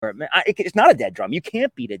or it's not a dead drum. You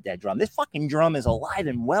can't beat a dead drum. This fucking drum is alive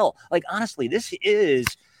and well. Like, honestly, this is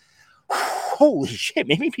holy shit.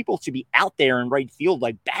 Maybe people should be out there in right field,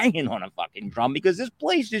 like banging on a fucking drum, because this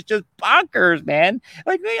place is just bonkers, man.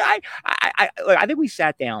 Like, I think we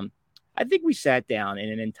sat down. I think we sat down in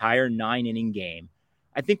an entire 9-inning game.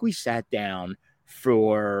 I think we sat down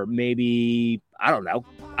for maybe, I don't know,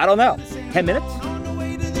 10 minutes.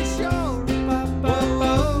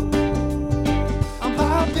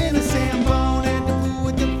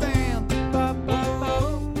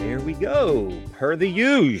 There we go. Per the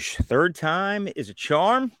usual. Third time is a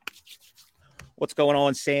charm. What's going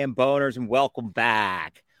on, Sam Boners, and welcome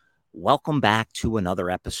back. Welcome back to another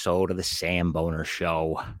episode of the Sam Boner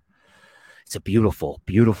Show. It's a beautiful,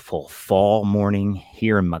 beautiful fall morning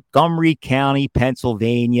here in Montgomery County,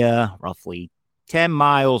 Pennsylvania, roughly 10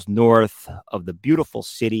 miles north of the beautiful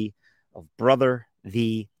city of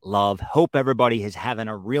Brotherly Love. Hope everybody is having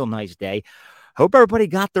a real nice day. Hope everybody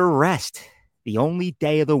got their rest. The only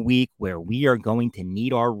day of the week where we are going to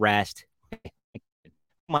need our rest.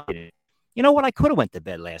 You know what? I could have went to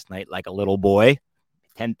bed last night like a little boy.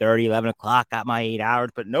 10:30, 11 o'clock, got my 8 hours,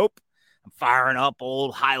 but nope. I'm firing up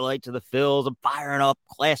old highlights of the Phils. I'm firing up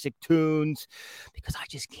classic tunes because I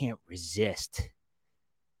just can't resist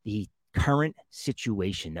the current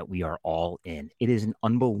situation that we are all in. It is an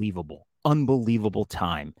unbelievable, unbelievable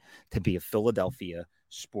time to be a Philadelphia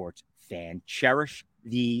sports fan. Cherish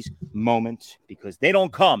these moments because they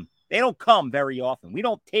don't come. They don't come very often. We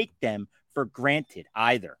don't take them for granted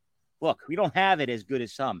either. Look, we don't have it as good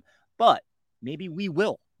as some, but maybe we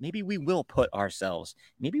will. Maybe we will put ourselves,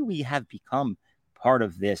 maybe we have become part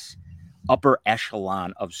of this upper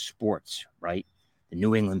echelon of sports, right? The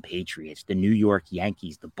New England Patriots, the New York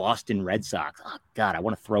Yankees, the Boston Red Sox. Oh, God, I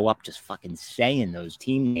want to throw up just fucking saying those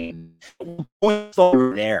team names.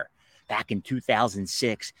 We're there back in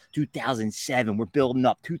 2006, 2007. We're building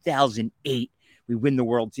up 2008. We win the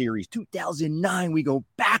World Series. 2009, we go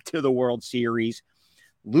back to the World Series,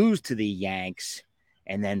 lose to the Yanks,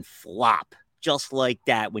 and then flop. Just like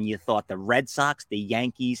that, when you thought the Red Sox, the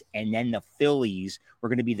Yankees, and then the Phillies were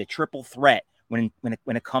going to be the triple threat when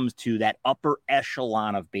it comes to that upper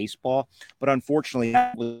echelon of baseball. But unfortunately,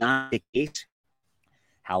 that was not the case.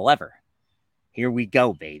 However, here we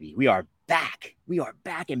go, baby. We are back. We are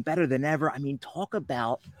back and better than ever. I mean, talk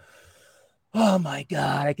about, oh my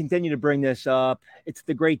God, I continue to bring this up. It's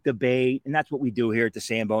the great debate, and that's what we do here at the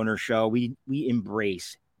Sam Boner Show. We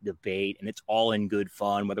embrace debate, and it's all in good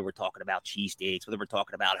fun, whether we're talking about cheesesteaks, whether we're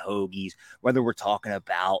talking about hoagies, whether we're talking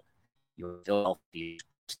about your Philadelphia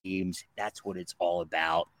teams. That's what it's all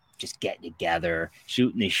about. Just getting together,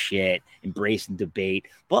 shooting the shit, embracing debate.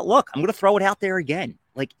 But look, I'm going to throw it out there again.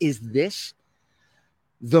 Like, is this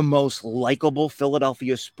the most likable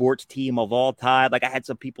Philadelphia sports team of all time? Like, I had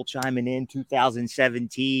some people chiming in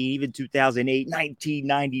 2017, even 2008,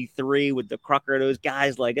 1993 with the Crucker, those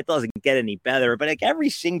guys. Like, it doesn't get any better. But like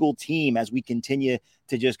every single team, as we continue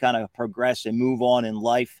to just kind of progress and move on in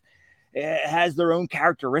life, it has their own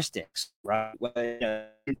characteristics, right? The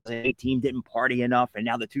 2018 didn't party enough, and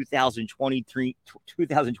now the 2023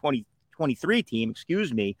 team,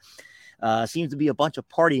 seems to be a bunch of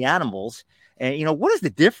party animals. And, you know, what is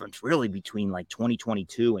the difference really between like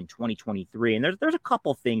 2022 and 2023? And there's a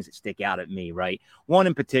couple things that stick out at me, right? One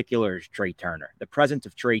in particular is Trey Turner, the presence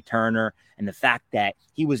of Trey Turner and the fact that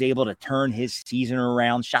he was able to turn his season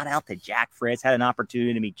around. Shout out to Jack Fritz. Had an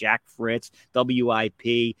opportunity to meet Jack Fritz,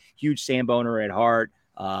 WIP, huge Sam Boner at heart.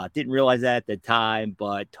 Didn't realize that at the time,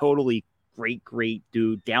 but totally great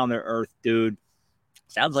dude, down to earth dude.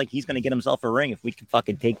 Sounds like he's going to get himself a ring if we can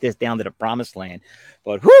fucking take this down to the promised land.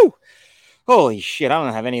 But whoo! Holy shit, I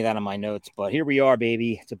don't have any of that on my notes, but here we are,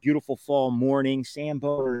 baby. It's a beautiful fall morning. Sam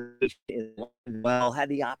Boner had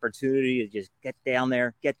the opportunity to just get down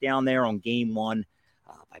there on game one.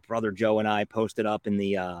 My brother Joe and I posted up in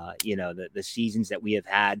the the seasons that we have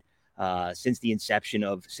had since the inception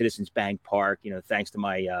of Citizens Bank Park. You know, thanks to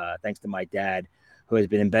my dad, who has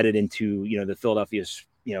been embedded into the Philadelphia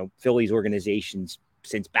Phillies organizations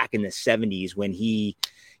since back in the 70s when he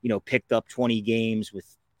picked up 20 games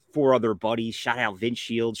with 4 other buddies. Shout out Vince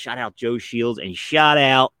Shields, shout out Joe Shields, and shout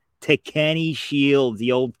out to Kenny Shields,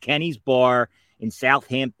 the old Kenny's Bar in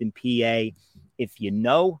Southampton, PA. If you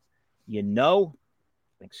know,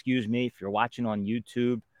 excuse me, if you're watching on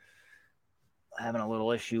YouTube, having a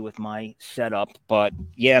little issue with my setup, but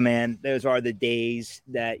yeah, man, those are the days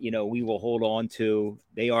that, we will hold on to.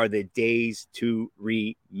 They are the days to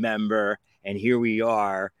remember. And here we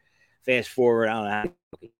are, fast forward, I don't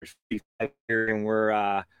know, and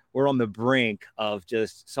we're on the brink of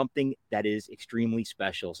just something that is extremely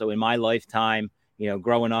special. So in my lifetime,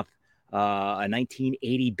 growing up, a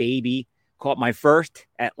 1980 baby, caught my first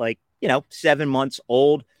at 7 months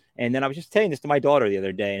old. And then I was just saying this to my daughter the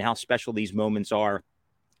other day and how special these moments are.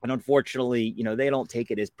 And unfortunately, they don't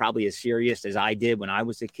take it as probably as serious as I did when I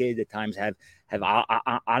was a kid. The times have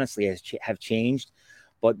honestly have changed.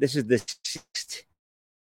 But this is the sixth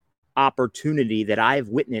opportunity that I've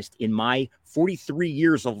witnessed in my 43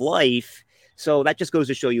 years of life. So that just goes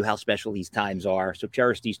to show you how special these times are. So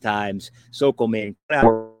cherish these times. Sokol, man,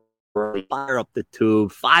 fire up the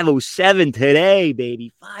tube. 5:07 today,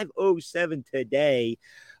 baby. 5:07 today.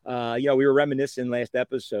 We were reminiscing last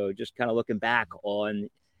episode, just kind of looking back on,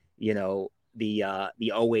 the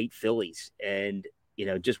 08 Phillies, and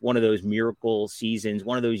just one of those miracle seasons,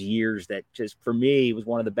 one of those years that just for me was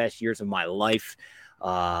one of the best years of my life.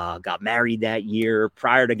 Got married that year.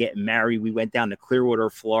 Prior to getting married, we went down to Clearwater,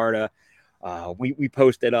 Florida. We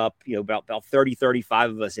posted up, about 30,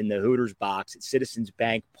 35 of us in the Hooters box at Citizens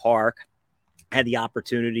Bank Park. Had the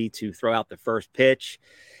opportunity to throw out the first pitch,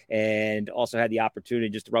 and also had the opportunity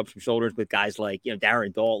just to rub some shoulders with guys like,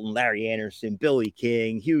 Darren Daulton, Larry Anderson, Billy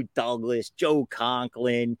King, Hugh Douglas, Joe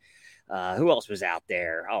Conklin. Who else was out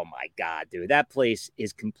there? Oh, my God, dude. That place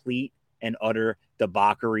is complete and utter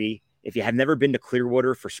debauchery. If you have never been to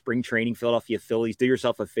Clearwater for spring training, Philadelphia Phillies, do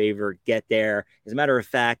yourself a favor, get there. As a matter of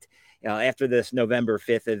fact, after this November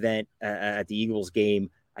 5th event at the Eagles game,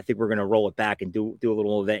 I think we're going to roll it back and do a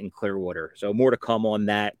little event in Clearwater. So more to come on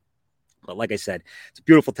that. But like I said, it's a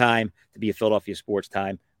beautiful time to be a Philadelphia sports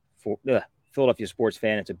fan.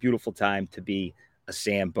 It's a beautiful time to be a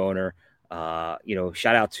Sam Boner.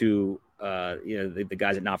 Shout out to the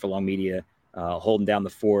guys at Not For Long Media, holding down the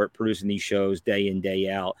fort, producing these shows day in, day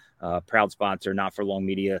out. Proud sponsor, Not For Long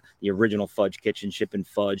Media, the original Fudge Kitchen, shipping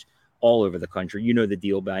fudge all over the country. You know the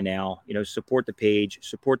deal by now. Support the page,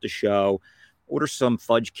 support the show. Order some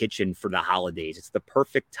Fudge Kitchen for the holidays. It's the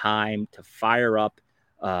perfect time to fire up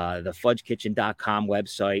the fudgekitchen.com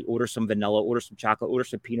website. Order some vanilla, order some chocolate, order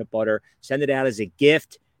some peanut butter. Send it out as a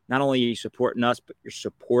gift. Not only are you supporting us, but you're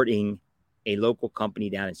supporting a local company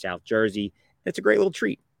down in South Jersey. It's a great little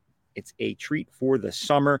treat. It's a treat for the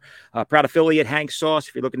summer. Proud affiliate, Hank Sauce.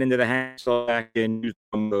 If you're looking into the Hank Sauce action,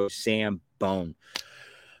 use Sam Bone.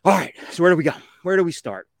 All right, so where do we go? Where do we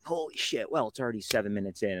start? Holy shit. Well, it's already 7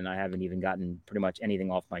 minutes in, and I haven't even gotten pretty much anything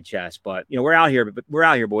off my chest. But, we're out here. But we're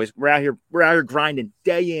out here, boys. We're out here grinding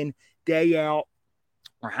day in, day out.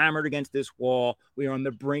 We're hammered against this wall. We are on the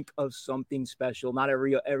brink of something special. Not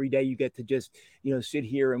every day you get to just, sit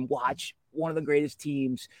here and watch one of the greatest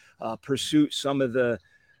teams pursue some of the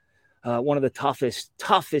one of the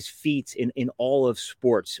toughest feats in all of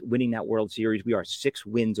sports, winning that World Series. We are 6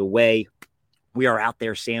 wins away. We are out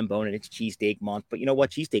there, Sam Bone, and it's cheesesteak month. But you know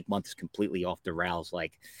what? Cheesesteak month is completely off the rails.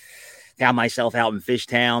 Found myself out in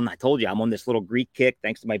Fishtown. I told you I'm on this little Greek kick,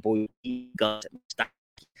 thanks to my boy Gus.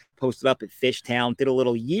 Posted up at Fishtown, did a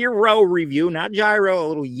little gyro review, not gyro, a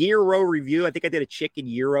little gyro review. I think I did a chicken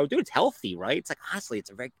gyro. Dude, it's healthy, right? It's honestly,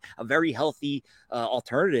 it's a very healthy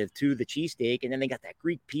alternative to the cheesesteak. And then they got that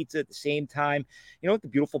Greek pizza at the same time. You know what the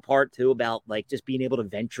beautiful part, too, about just being able to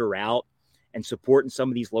venture out and supporting some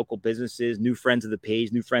of these local businesses, new friends of the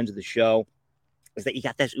page, new friends of the show, is that you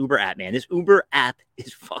got this Uber app, man. This Uber app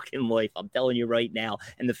is fucking life. I'm telling you right now.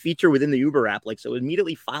 And the feature within the Uber app, so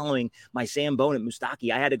immediately following my Sam Bone at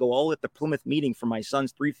Moustaki, I had to go all at the Plymouth meeting for my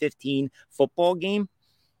son's 3:15 football game.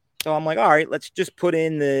 So I'm like, all right, let's just put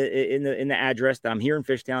in the address that I'm here in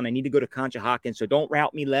Fishtown. I need to go to Conshohocken. So don't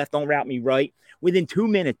route me left, don't route me right. Within 2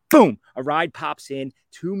 minutes, boom, a ride pops in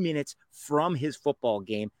 2 minutes from his football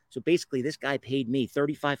game. So basically, this guy paid me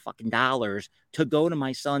 $35 to go to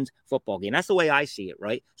my son's football game. That's the way I see it,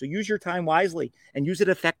 right? So use your time wisely and use it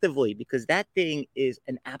effectively, because that thing is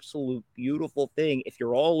an absolute beautiful thing. If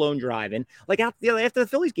you're all alone driving, after the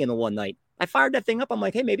Phillies game the one night, I fired that thing up. I'm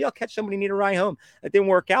like, hey, maybe I'll catch somebody need a ride home. That didn't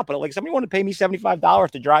work out, but somebody wanted to pay me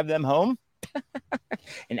 $75 to drive them home.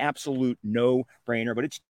 An absolute no-brainer, but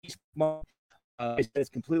it's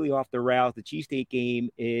completely off the route. The cheesesteak game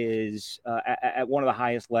is at one of the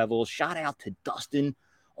highest levels. Shout out to Dustin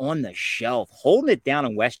on the shelf, holding it down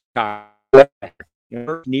in Westchester.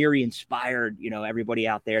 Neary inspired, everybody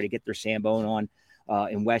out there to get their Sambone on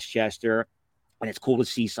in Westchester. And it's cool to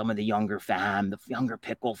see some of the younger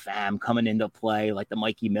pickle fam coming into play, like the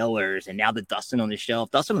Mikey Millers, and now the Dustin on the shelf.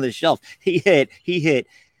 He hit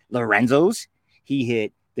Lorenzo's. He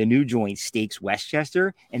hit the new joint Steaks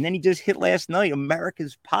Westchester, and then he just hit last night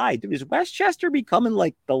America's Pie. Dude, is Westchester becoming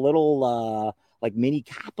the little mini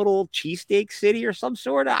capital cheesesteak city or some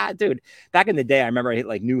sort? Dude, back in the day, I remember I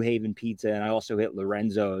hit New Haven Pizza, and I also hit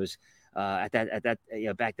Lorenzo's. Back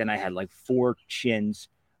then I had 4 chins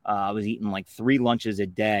I was eating like 3 lunches a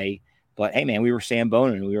day. But hey, man, we were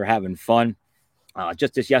samboning. We were having fun.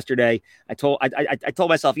 Just this yesterday, I told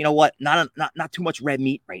myself, you know what, not too much red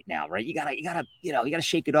meat right now, right? You gotta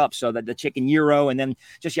shake it up. So that the chicken gyro, and then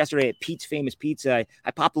just yesterday at Pete's Famous Pizza,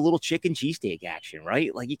 I popped a little chicken cheesesteak action,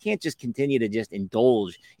 right? Like you can't just continue to just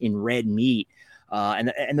indulge in red meat.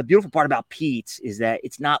 And the beautiful part about Pete's is that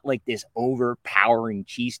it's not like this overpowering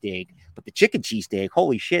cheesesteak, but the chicken cheesesteak,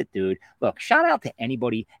 holy shit, dude. Look, shout out to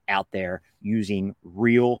anybody out there using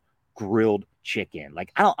real grilled chicken.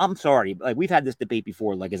 Like, I'm sorry. Like, we've had this debate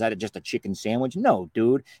before. Like, is that just a chicken sandwich? No,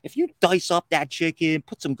 dude. If you dice up that chicken,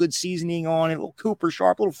 put some good seasoning on it, a little Cooper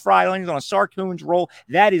Sharp, little fried onions on a Sarcoons roll,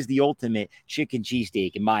 that is the ultimate chicken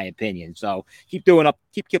cheesesteak, in my opinion. So keep up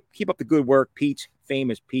the good work, Pete's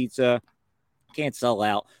Famous Pizza. Can't sell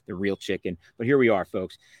out the real chicken. But here we are,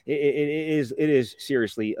 folks. It is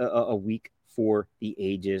seriously a week for the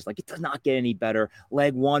ages. Like, it does not get any better.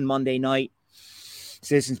 Leg one Monday night,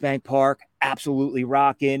 Citizens Bank Park, absolutely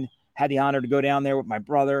rocking. Had the honor to go down there with my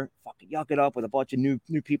brother, fucking yuck it up with a bunch of new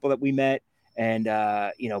people that we met. And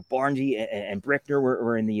Barnesy and Brickner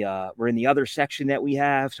were in the other section that we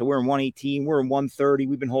have. So we're in 118, we're in 130.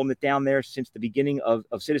 We've been holding it down there since the beginning of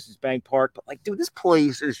Citizens Bank Park. But like, dude, this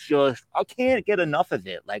place is just, I can't get enough of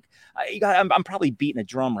it. Like, I'm probably beating a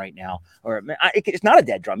drum right now, or it's not a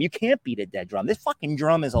dead drum. You can't beat a dead drum. This fucking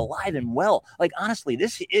drum is alive and well. Like, honestly,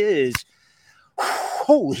 this is.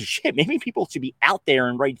 Holy shit, maybe people should be out there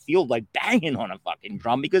in right field, like banging on a fucking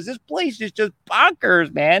drum, because this place is just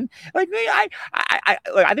bonkers, man. Like,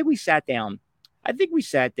 I think we sat down. I think we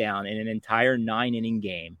sat down in an entire 9-inning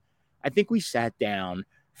game. I think we sat down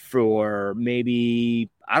for maybe,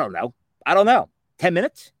 I don't know, 10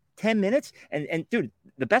 minutes. And dude,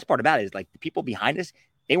 the best part about it is, like, the people behind us,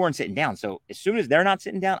 they weren't sitting down. So as soon as they're not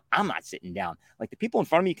sitting down, I'm not sitting down. Like, the people in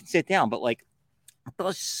front of me can sit down, but like, it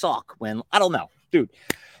does suck when, I don't know, dude.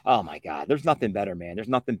 Oh my God, there's nothing better, man. There's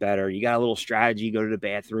nothing better. You got a little strategy, go to the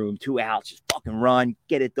bathroom, 2 outs, just fucking run,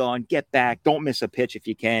 get it done, get back. Don't miss a pitch if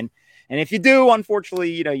you can. And if you do,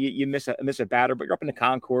 unfortunately, you miss a batter, but you're up in the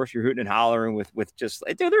concourse, you're hooting and hollering with just,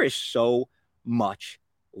 dude, there is so much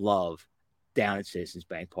love down at Citizens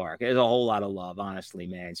Bank Park. There's a whole lot of love, honestly,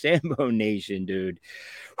 man. Sambo Nation, dude.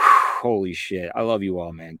 Holy shit. I love you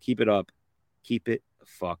all, man. Keep it up. Keep it the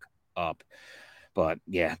fuck up. But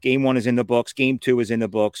yeah, game 1 is in the books. Game 2 is in the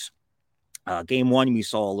books. Game 1, we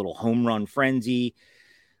saw a little home run frenzy,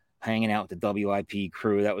 hanging out with the WIP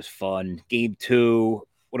crew. That was fun. Game 2,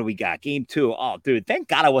 what do we got? Game 2. Oh, dude, thank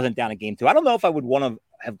God I wasn't down at game 2. I don't know if I would want to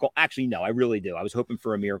have gone. Actually, no, I really do. I was hoping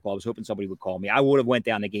for a miracle. I was hoping somebody would call me. I would have went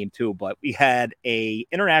down to game 2, but we had a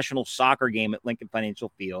international soccer game at Lincoln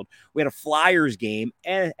Financial Field. We had a Flyers game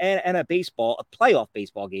and a playoff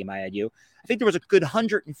baseball game. I think there was a good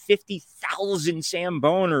 150,000 Sam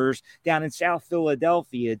Boners down in South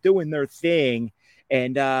Philadelphia doing their thing.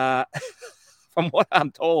 And from what I'm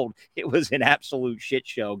told, it was an absolute shit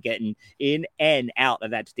show getting in and out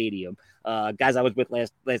of that stadium. Guys I was with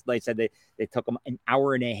last night said they took them an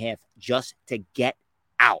hour and a half just to get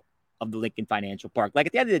out of the Lincoln Financial Park. Like,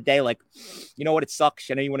 at the end of the day, like, you know what? It sucks.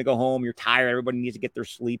 I know you want to go home. You're tired. Everybody needs to get their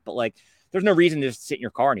sleep. But, like, there's no reason to just sit in your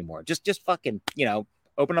car anymore. Just fucking,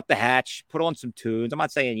 open up the hatch, put on some tunes. I'm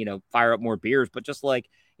not saying, fire up more beers, but just like,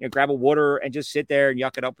 grab a water and just sit there and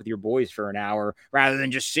yuck it up with your boys for an hour rather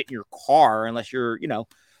than just sit in your car, unless you're,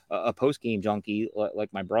 a post-game junkie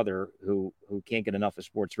like my brother who can't get enough of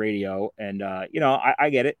sports radio. And, I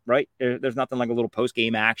get it, right? There's nothing like a little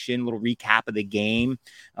post-game action, a little recap of the game.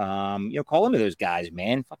 Call into those guys,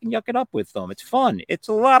 man. Fucking yuck it up with them. It's fun. It's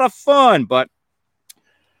a lot of fun, but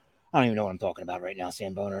I don't even know what I'm talking about right now,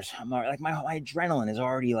 Sam Boners. I'm like, my adrenaline is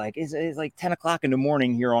already like, it's like 10 o'clock in the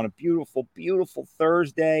morning here on a beautiful, beautiful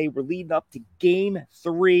Thursday. We're leading up to game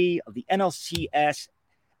 3 of the NLCS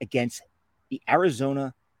against the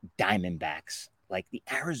Arizona Diamondbacks. Like, the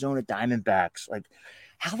Arizona Diamondbacks, like,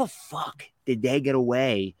 how the fuck did they get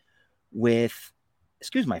away with,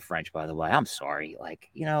 excuse my French, by the way, I'm sorry. Like,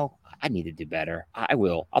 I need to do better. I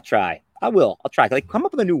will. I'll try. Like, come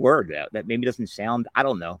up with a new word that maybe doesn't sound, I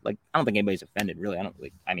don't know. Like, I don't think anybody's offended, really. I don't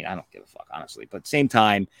give a fuck, honestly. But at the same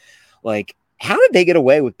time, like, how did they get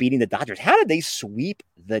away with beating the Dodgers? How did they sweep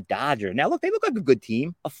the Dodgers? Now, look, they look like a good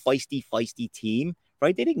team, a feisty team,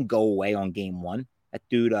 right? They didn't go away on game 1. That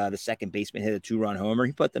dude, the second baseman, hit a 2-run homer.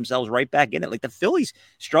 He put themselves right back in it. Like, the Phillies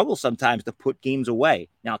struggle sometimes to put games away.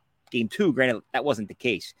 Now, game 2, granted, that wasn't the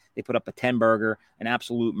case. They put up a 10-burger, an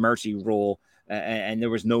absolute mercy rule, and there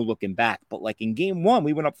was no looking back. But, like, in game 1,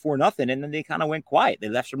 we went up 4-0, and then they kind of went quiet. They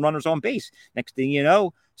left some runners on base. Next thing you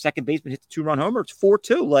know, second baseman hits a 2-run homer. It's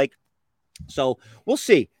 4-2. Like, So we'll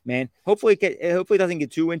see, man. Hopefully it doesn't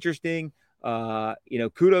get too interesting.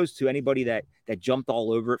 Kudos to anybody that jumped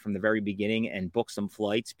all over it from the very beginning and booked some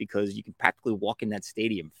flights, because you can practically walk in that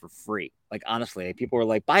stadium for free. Like, honestly, people were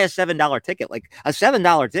like, buy a $7 ticket. Like, a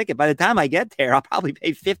 $7 ticket, by the time I get there, I'll probably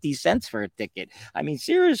pay 50 cents for a ticket. I mean,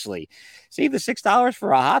 seriously, save the $6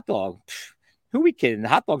 for a hot dog. Who are we kidding? The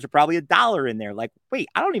hot dogs are probably $1 in there. Like, wait,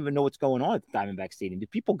 I don't even know what's going on at the Diamondback Stadium. Do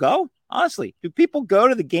people go? Honestly, do people go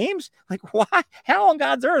to the games? Like, why? How on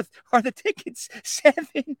God's earth are the tickets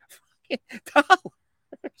 $7?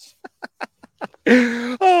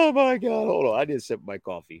 Oh my God! Hold on, I need to sip my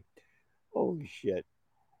coffee. Holy shit!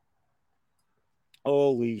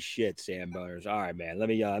 Holy shit, Sam Boners. All right, man. Let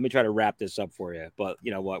me try to wrap this up for you. But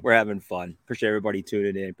you know what? We're having fun. Appreciate everybody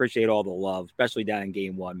tuning in. Appreciate all the love, especially down in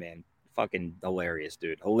game one, man. Fucking hilarious,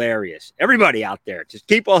 dude. Hilarious. Everybody out there, just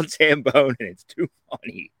keep on Sam Bone, and it's too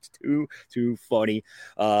funny. It's too funny.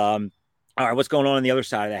 All right, what's going on the other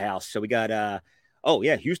side of the house? So we got oh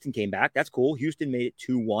yeah, Houston came back. That's cool. Houston made it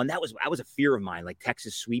 2-1. That was a fear of mine. Like,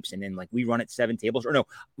 Texas sweeps and then like we run it 7 tables, or no,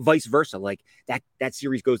 vice versa. Like that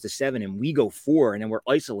series goes to 7 and we go 4 and then we're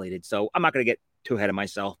isolated. So I'm not gonna get too ahead of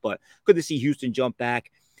myself, but good to see Houston jump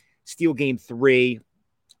back, steal game 3.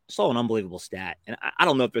 Saw an unbelievable stat, and I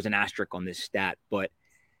don't know if there's an asterisk on this stat, but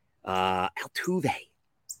Altuve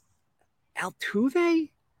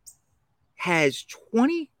has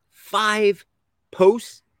 25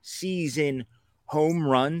 postseason home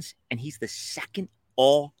runs, and he's the second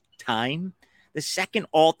all time.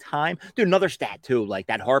 Dude, another stat too, like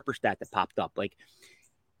that Harper stat that popped up. Like,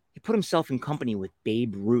 he put himself in company with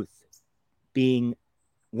Babe Ruth, being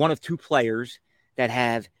one of 2 players that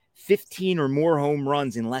have 15 or more home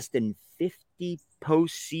runs in less than 50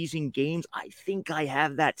 postseason games. I think I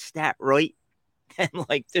have that stat right. And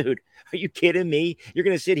like, dude, are you kidding me? You're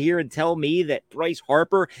going to sit here and tell me that Bryce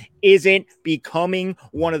Harper isn't becoming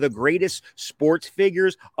one of the greatest sports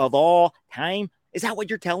figures of all time? Is that what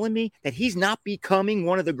you're telling me? That he's not becoming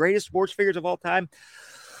one of the greatest sports figures of all time?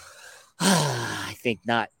 I think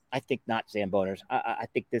not. Sam Boners. I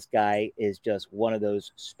think this guy is just one of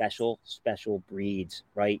those special breeds,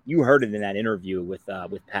 right? You heard it in that interview with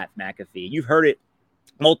Pat McAfee. You've heard it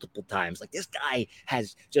multiple times. Like, this guy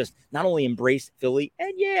has just not only embraced Philly,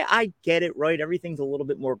 and yeah, I get it, right? Everything's a little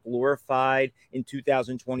bit more glorified in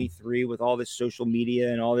 2023 with all this social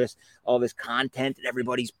media and all this content that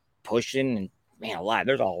everybody's pushing. And man alive,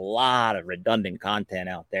 there's a lot of redundant content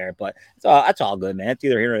out there, but that's all good, man. It's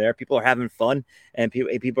either here or there. People are having fun, and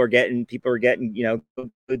people are getting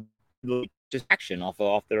good just action off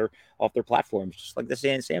their platforms, just like the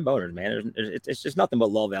Sam Boners, man. It's just nothing but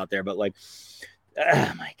love out there. But like,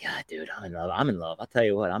 oh my God, dude, I'm in love. I'll tell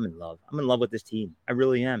you what, I'm in love. I'm in love with this team. I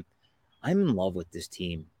really am. I'm in love with this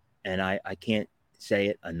team, and I can't say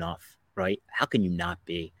it enough, right? How can you not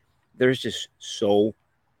be? There's just so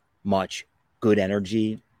much good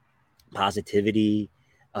energy, positivity,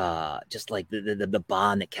 just like the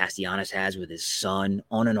bond that Castellanos has with his son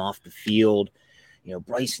on and off the field.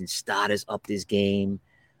 Bryson Stott has upped his game.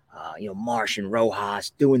 Marsh and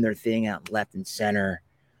Rojas doing their thing out left and center.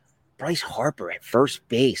 Bryce Harper at first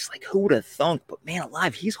base. Like, who would have thunk? But man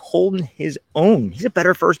alive, he's holding his own. He's a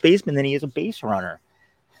better first baseman than he is a base runner.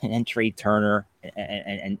 And then Trey Turner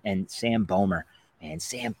and Sam Bomer. Man,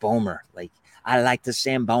 Sam Bomer. Like, I like to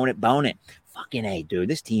Sam bone it. Fucking A, dude.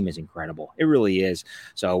 This team is incredible. It really is.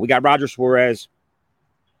 So we got Roger Suarez.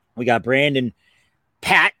 We got Brandon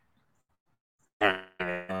Pat.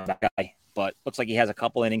 That guy. But looks like he has a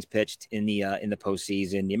couple innings pitched in the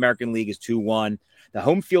postseason. The American League is 2-1. The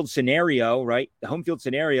home field scenario, right? The home field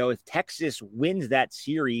scenario, if Texas wins that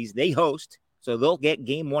series, they host. So they'll get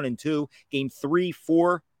game 1 and 2. Game 3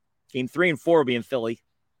 and 4 will be in Philly.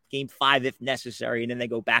 Game 5 if necessary, and then they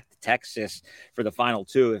go back to Texas for the final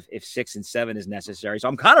 2 if 6 and 7 is necessary. So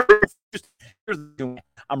I'm kind of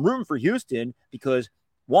rooting for Houston because,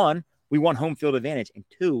 1, we won home field advantage, and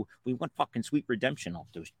 2, we won fucking sweet redemption off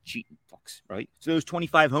those cheating fucks, right? So those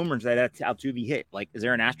 25 homers that Altuve hit, like, is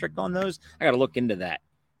there an asterisk on those? I got to look into that.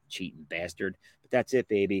 Cheating bastard. But that's it,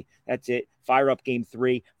 baby. That's it. Fire up game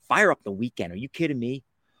 3. Fire up the weekend. Are you kidding me?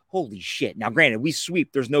 Holy shit. Now, granted, we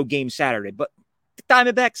sweep. There's no game Saturday, but the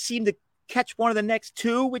Diamondbacks seem to catch one of the next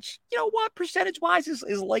 2, which, you know what, percentage-wise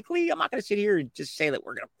is likely. I'm not going to sit here and just say that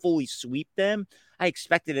we're going to fully sweep them. I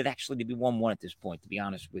expected it actually to be 1-1 at this point, to be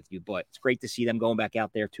honest with you, but it's great to see them going back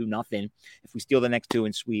out there 2-0. If we steal the next 2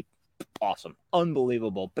 and sweep, awesome.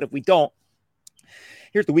 Unbelievable. But if we don't,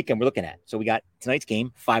 here's the weekend we're looking at. So we got tonight's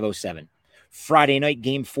game, 5:07. Friday night,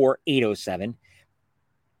 game 4, 8:07.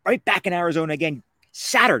 Right back in Arizona again,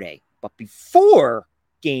 Saturday. But before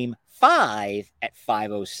game 5 at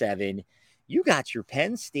 5:07, You got your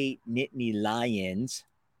Penn State Nittany Lions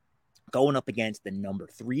going up against the number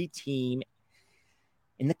 3 team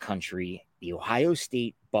in the country, the Ohio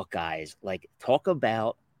State Buckeyes. Like, talk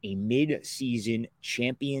about a mid-season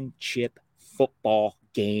championship football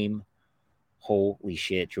game. Holy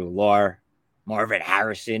shit, Drew Lar, Marvin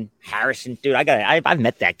Harrison, dude, I've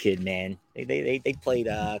met that kid, man. They played.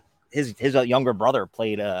 His younger brother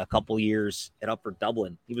played a couple years at Upper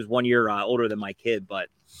Dublin. He was 1 year older than my kid, but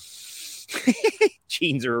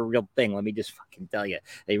genes are a real thing. Let me just fucking tell you,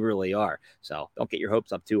 they really are. So don't get your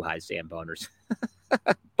hopes up too high, Sam Boners.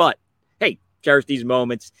 But hey, cherish these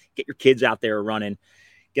moments. Get your kids out there running.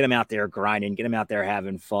 Get them out there grinding. Get them out there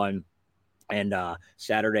having fun. And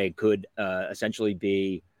Saturday could essentially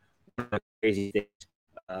be one of the craziest days.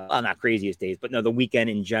 Not craziest days, but no, the weekend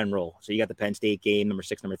in general. So you got the Penn State game, number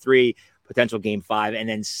 6, number 3, potential game 5, and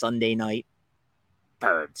then Sunday night,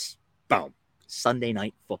 Birds. Boom. Sunday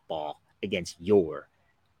night football against your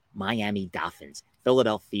Miami Dolphins,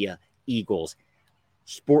 Philadelphia Eagles,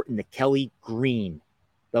 sporting the Kelly green.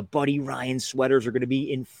 The Buddy Ryan sweaters are going to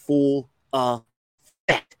be in full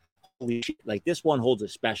effect. Holy shit. Like, this one holds a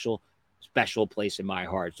special place in my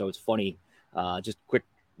heart. So it's funny. Just quick,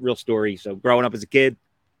 real story. So growing up as a kid,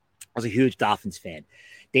 I was a huge Dolphins fan.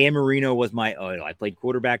 Dan Marino was my idol. I played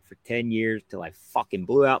quarterback for 10 years till I fucking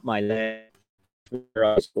blew out my leg in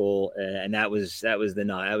high school, and that was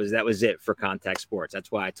it for contact sports. That's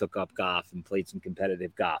why I took up golf and played some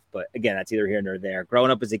competitive golf. But again, that's either here nor there.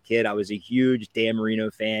 Growing up as a kid, I was a huge Dan Marino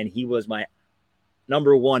fan. He was my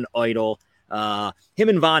number 1 idol. Him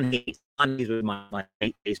and Von Hayes. Von Hayes was my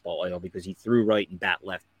baseball idol because he threw right and bat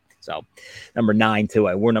left. So number 9 too.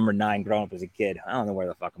 I wore number 9 growing up as a kid. I don't know where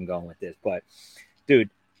the fuck I'm going with this, but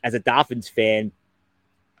dude, as a Dolphins fan,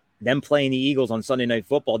 them playing the Eagles on Sunday Night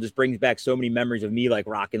Football just brings back so many memories of me, like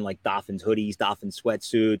rocking like Dolphins hoodies, Dolphins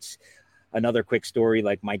sweatsuits. Another quick story,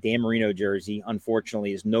 like my Dan Marino jersey,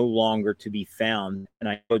 unfortunately, is no longer to be found. And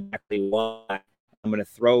I know exactly why. I'm going to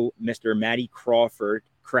throw Mr. Matty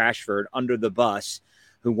Crashford under the bus,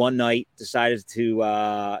 who one night decided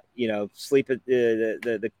to, sleep at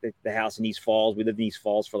the house in East Falls. We lived in East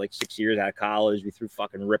Falls for like 6 years out of college. We threw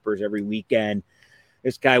fucking rippers every weekend.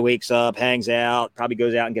 This guy wakes up, hangs out, probably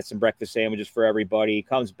goes out and gets some breakfast sandwiches for everybody,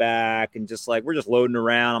 comes back, and just like, we're just loading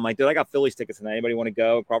around. I'm like, dude, I got Phillies tickets tonight. Anybody want to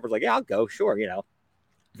go? And Crawford's like, yeah, I'll go. Sure.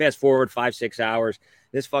 Fast forward 5-6 hours.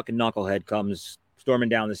 This fucking knucklehead comes storming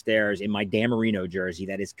down the stairs in my Dan Marino jersey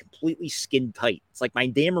that is completely skin tight. It's like my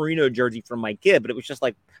Dan Marino jersey from my kid, but it was just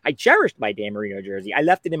like, I cherished my Dan Marino jersey. I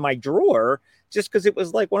left it in my drawer just because it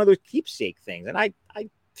was like one of those keepsake things. And I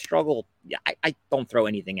struggle. Yeah, I don't throw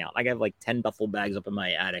anything out. I have like 10 duffel bags up in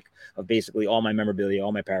my attic of basically all my memorabilia,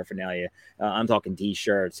 all my paraphernalia. I'm talking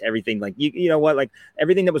t-shirts, everything. Like, you know what? Like,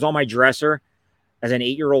 everything that was on my dresser as an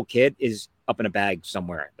 8-year-old kid is up in a bag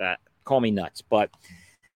somewhere. Call me nuts. But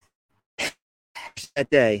that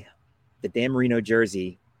day, the Dan Marino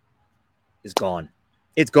jersey is gone.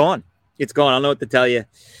 It's gone. I don't know what to tell you,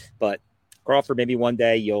 but Crawford, maybe one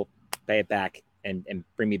day you'll pay it back and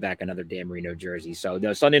bring me back another Dan Marino jersey. So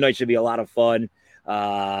no, Sunday night should be a lot of fun.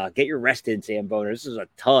 Get your rest in, Sam Boner. This is a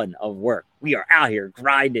ton of work. We are out here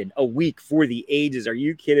grinding a week for the ages. Are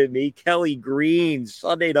you kidding me? Kelly Green,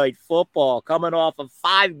 Sunday Night Football, coming off of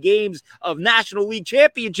 5 games of National League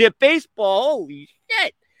Championship baseball. Holy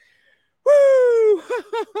shit. Woo!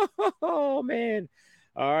 Oh, man.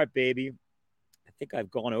 All right, baby. I think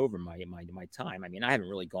I've gone over my time. I mean, I haven't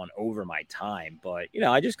really gone over my time, but,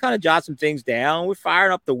 I just kind of jot some things down. We're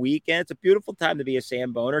firing up the weekend. It's a beautiful time to be a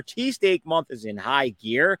Sam Boner. Cheesesteak month is in high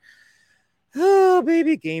gear. Oh,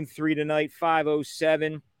 baby. Game 3 tonight,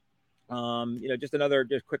 5:07. Just another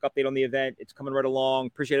quick update on the event. It's coming right along.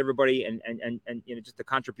 Appreciate everybody and just the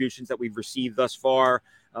contributions that we've received thus far.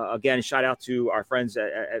 Again, shout out to our friends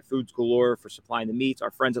at Foods Galore for supplying the meats,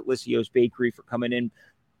 our friends at Lysios Bakery for coming in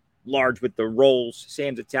large with the rolls,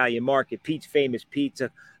 Sam's Italian Market, Pete's Famous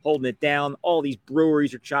Pizza, holding it down. All these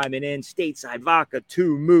breweries are chiming in. Stateside Vodka,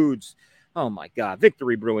 Two Moods. Oh, my God.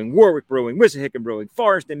 Victory Brewing, Warwick Brewing, Wissahickon Brewing,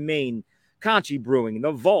 Forest and Maine, Conchi Brewing,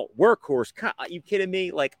 The Vault, Workhorse. Are you kidding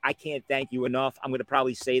me? Like, I can't thank you enough. I'm going to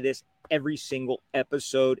probably say this every single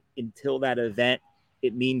episode until that event.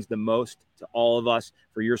 It means the most to all of us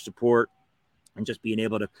for your support and just being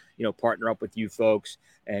able to, partner up with you folks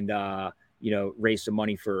and, raise some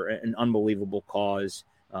money for an unbelievable cause,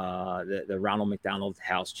 the Ronald McDonald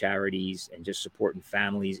House Charities, and just supporting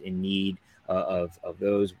families in need of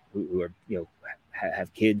those who are,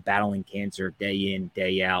 have kids battling cancer day in,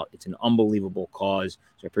 day out. It's an unbelievable cause.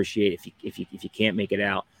 So I appreciate if you can't make it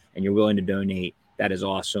out and you're willing to donate, that is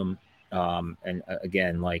awesome. And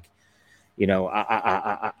again, like,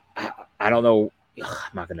 I don't know. You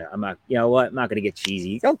know what? I'm not gonna get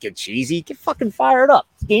cheesy. Don't get cheesy. Get fucking fired up.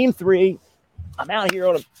 It's game 3. I'm out here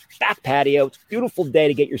on a back patio. It's a beautiful day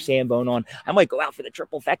to get your Sambone on. I might go out for the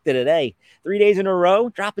trifecta today. 3 days in a row,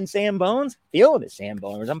 dropping Sambones. Feeling it,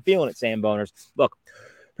 Samboners. I'm feeling it, Samboners. Look,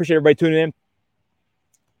 appreciate everybody tuning in.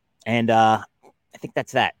 And I think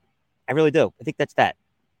that's that. I really do. I think that's that.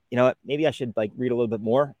 You know what? Maybe I should read a little bit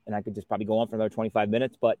more, and I could just probably go on for another 25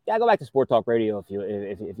 minutes. But yeah, go back to Sport Talk Radio if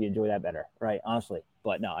you enjoy that better, right? Honestly,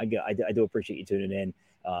 but no, I do appreciate you tuning in.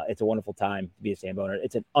 It's a wonderful time to be a Samboner.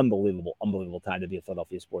 It's an unbelievable time to be a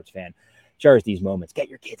Philadelphia sports fan. Cherish these moments. Get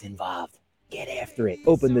your kids involved. Get after it.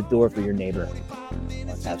 Open the door for your neighbor.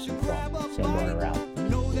 Let's have some fun. Samboner out.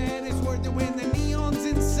 Know that it's worth it when the neon's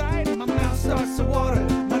inside. My mouth starts to water.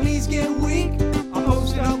 My knees get weak.